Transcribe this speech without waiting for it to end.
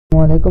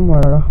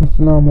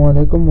Assalamu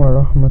alaikum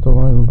wa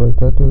rahmatullahi wa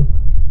barakatuh.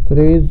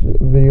 Today's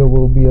video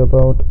will be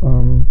about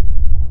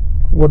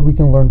what we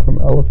can learn from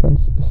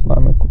elephants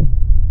Islamically.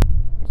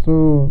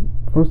 So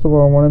first of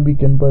all, I want to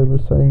begin by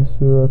reciting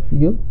Surah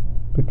Fil,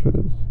 which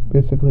is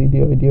basically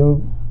the idea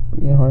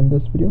behind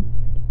this video.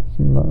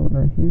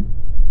 Bismillahirrahmanirrahim.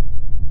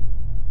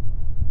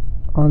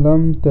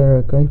 Alam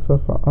tara kayfa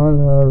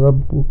fa'ala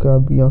rabbuka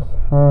bi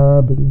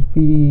ashabil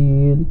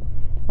fil.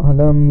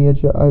 ألم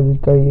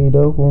يجعل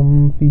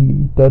كيدهم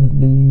في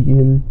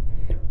تضليل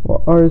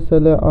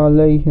وأرسل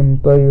عليهم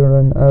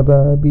طيرا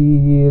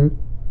أبابيل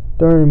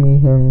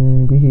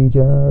ترميهم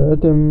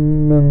بحجارة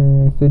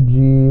من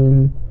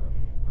سجيل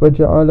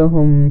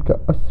فجعلهم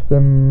كعصف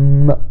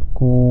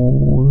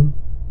مأكول.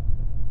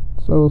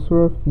 So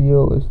Surah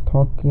Fil is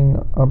talking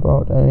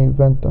about an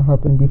event that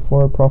happened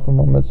before Prophet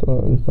Muhammad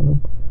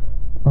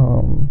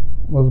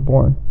was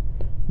born.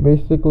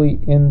 Basically,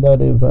 in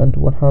that event,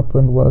 what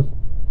happened was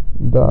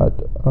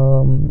that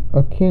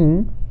a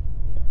king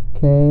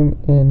came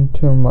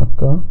into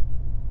Mecca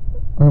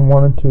and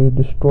wanted to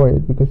destroy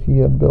it because he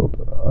had built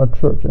a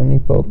church and he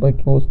felt like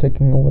it was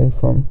taking away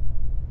from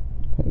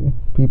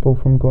people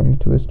from going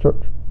to his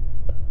church.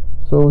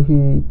 So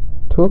he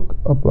took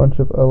a bunch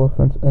of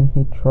elephants and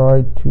he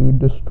tried to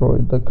destroy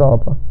the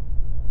Kaaba.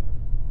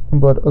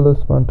 But Allah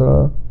subhanahu wa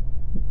ta'ala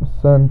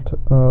sent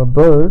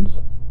birds.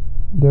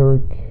 They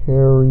were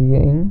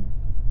carrying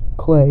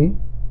clay,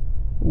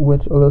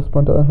 which Allah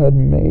subhanahu wa ta'ala had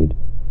made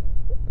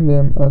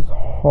them as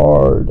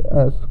hard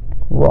as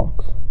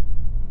rocks.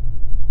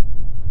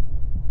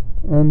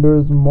 And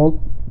there's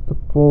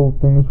multiple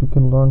things we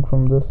can learn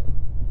from this.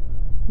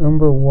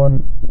 Number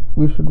one,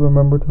 we should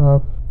remember to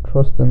have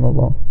trust in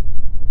Allah.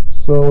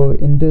 So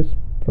in this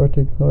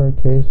particular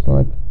case,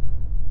 like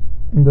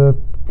the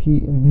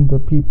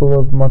people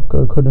of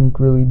Makkah couldn't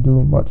really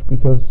do much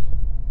because,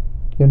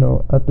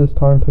 at this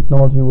time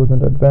technology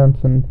wasn't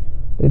advanced and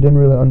they didn't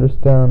really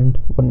understand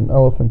what an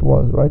elephant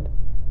was, right?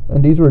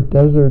 And these were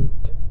desert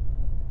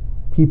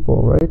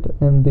people, right?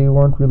 And they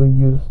weren't really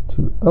used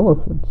to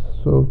elephants.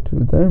 So to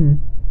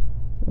them,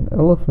 an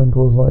elephant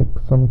was like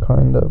some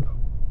kind of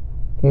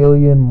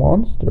alien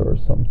monster or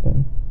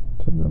something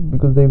to them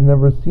because they've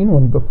never seen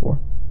one before.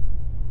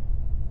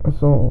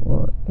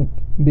 So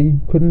they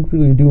couldn't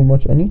really do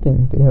much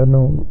anything. They had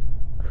no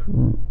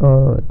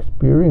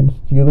experience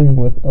dealing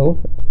with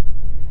elephants.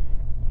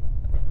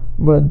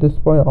 But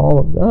despite all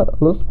of that,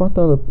 Allah subhanahu wa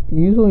ta'ala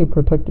easily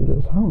protected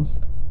his house,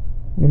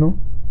 and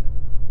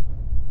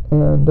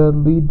that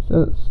leads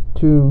us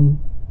to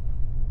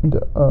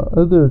the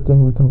other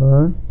thing we can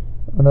learn,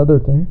 another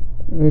thing,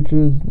 which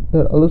is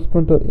that Allah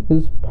subhanahu wa ta'ala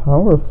is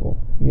powerful,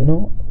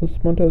 Allah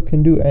subhanahu wa ta'ala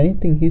can do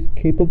anything, He's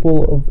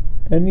capable of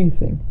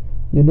anything,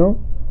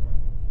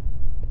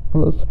 Allah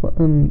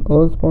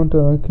subhanahu wa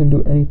ta'ala can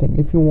do anything.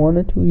 If He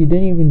wanted to, He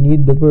didn't even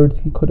need the birds,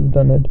 He could have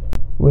done it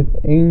with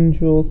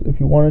angels. If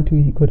He wanted to,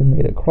 He could have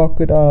made it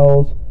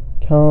crocodiles,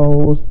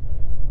 cows,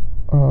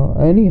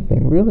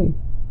 anything really,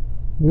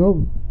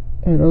 and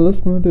Allah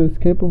subhanahu wa ta'ala is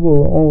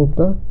capable of all of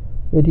that,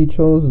 yet He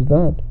chose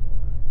that.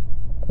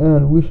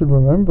 And we should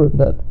remember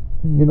that,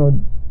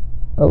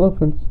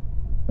 elephants,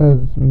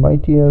 as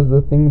mighty as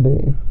the thing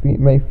they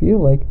may feel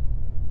like,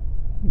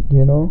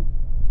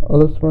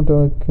 Allah subhanahu wa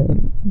ta'ala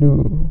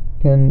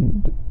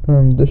can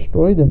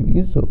destroy them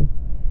easily,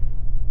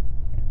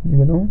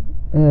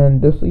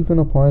 and this even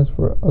applies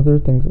for other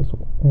things as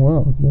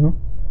well,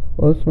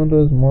 Allah subhanahu wa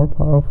ta'ala is more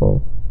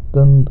powerful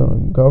than the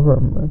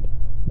government,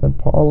 than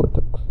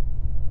politics,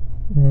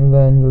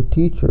 than your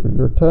teacher,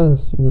 your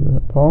test,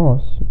 your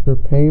boss, your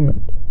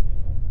payment,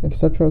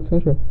 etc.,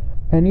 etc.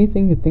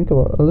 Anything you think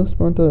about, Allah subhanahu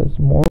wa ta'ala is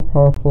more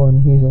powerful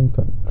and He's in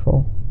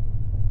control.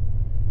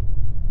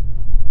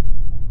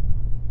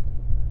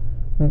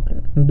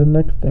 Okay, and the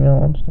next thing I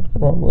want to talk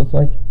about was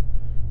like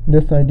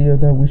this idea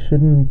that we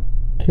shouldn't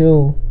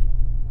kill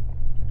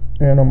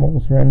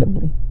animals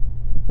randomly.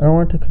 And I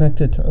want to connect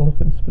it to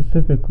elephants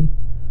specifically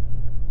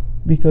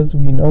because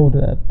we know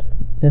that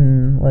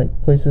in like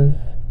places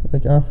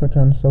like Africa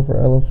and stuff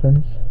where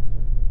elephants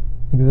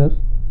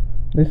exist,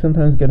 they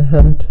sometimes get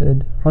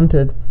hunted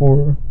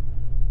for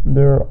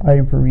their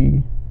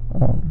ivory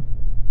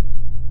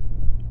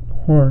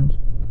horns.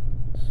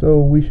 So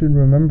we should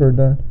remember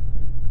that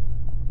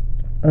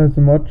as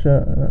much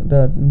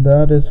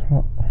that is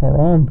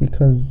haram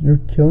because you're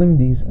killing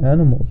these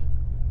animals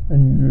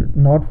and you're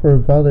not for a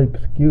valid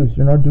excuse.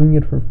 You're not doing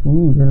it for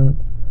food, you're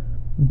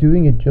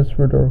doing it just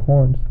for their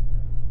horns.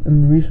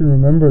 And we should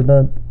remember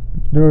that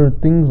there are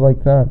things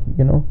like that,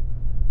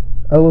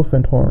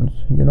 elephant horns,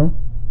 in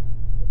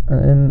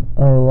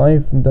our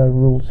life that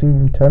will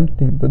seem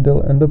tempting, but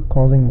they'll end up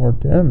causing more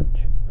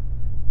damage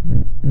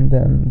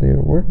than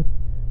they're worth.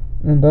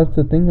 And that's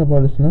the thing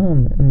about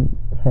Islam and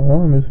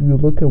haram. If you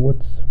look at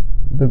what's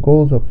the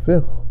goals of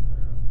fiqh,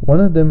 one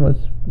of the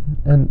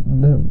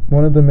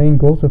main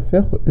goals of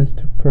fiqh is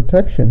to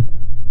protection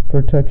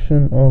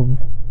of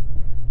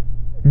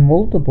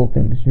multiple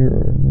things: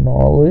 your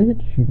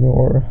knowledge,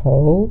 your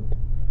health,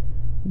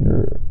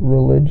 your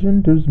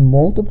religion. There's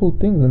multiple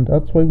things, and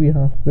that's why we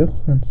have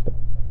fiqh and stuff.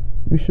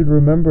 You should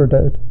remember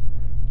that,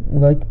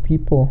 like,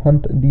 people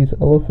hunt these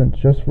elephants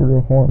just for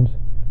their horns,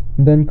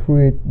 and then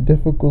create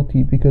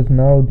difficulty because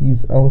now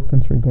these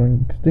elephants are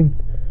going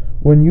extinct.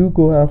 When you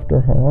go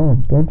after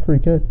haram, don't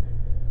forget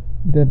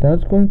that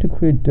that's going to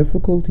create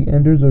difficulty,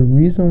 and there's a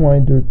reason why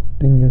the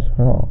thing is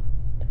haram.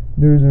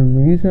 There's a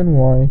reason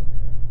why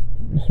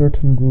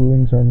certain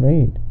rulings are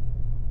made.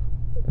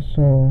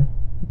 So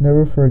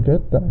never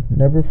forget that.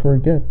 Never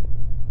forget.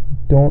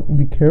 Don't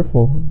be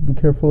careful. Be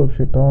careful of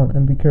shaitan,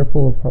 and be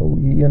careful of how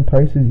he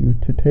entices you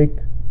to take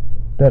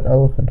that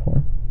elephant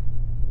horn.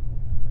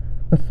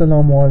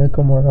 Assalamu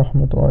alaikum wa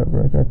rahmatullahi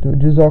wa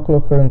barakatuh.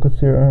 Jazakallah khairan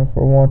kaseeran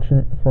for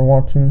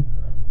watching.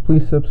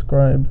 Please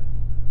subscribe.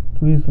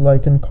 Please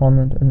like and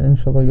comment, and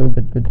inshallah you'll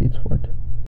get good deeds for it.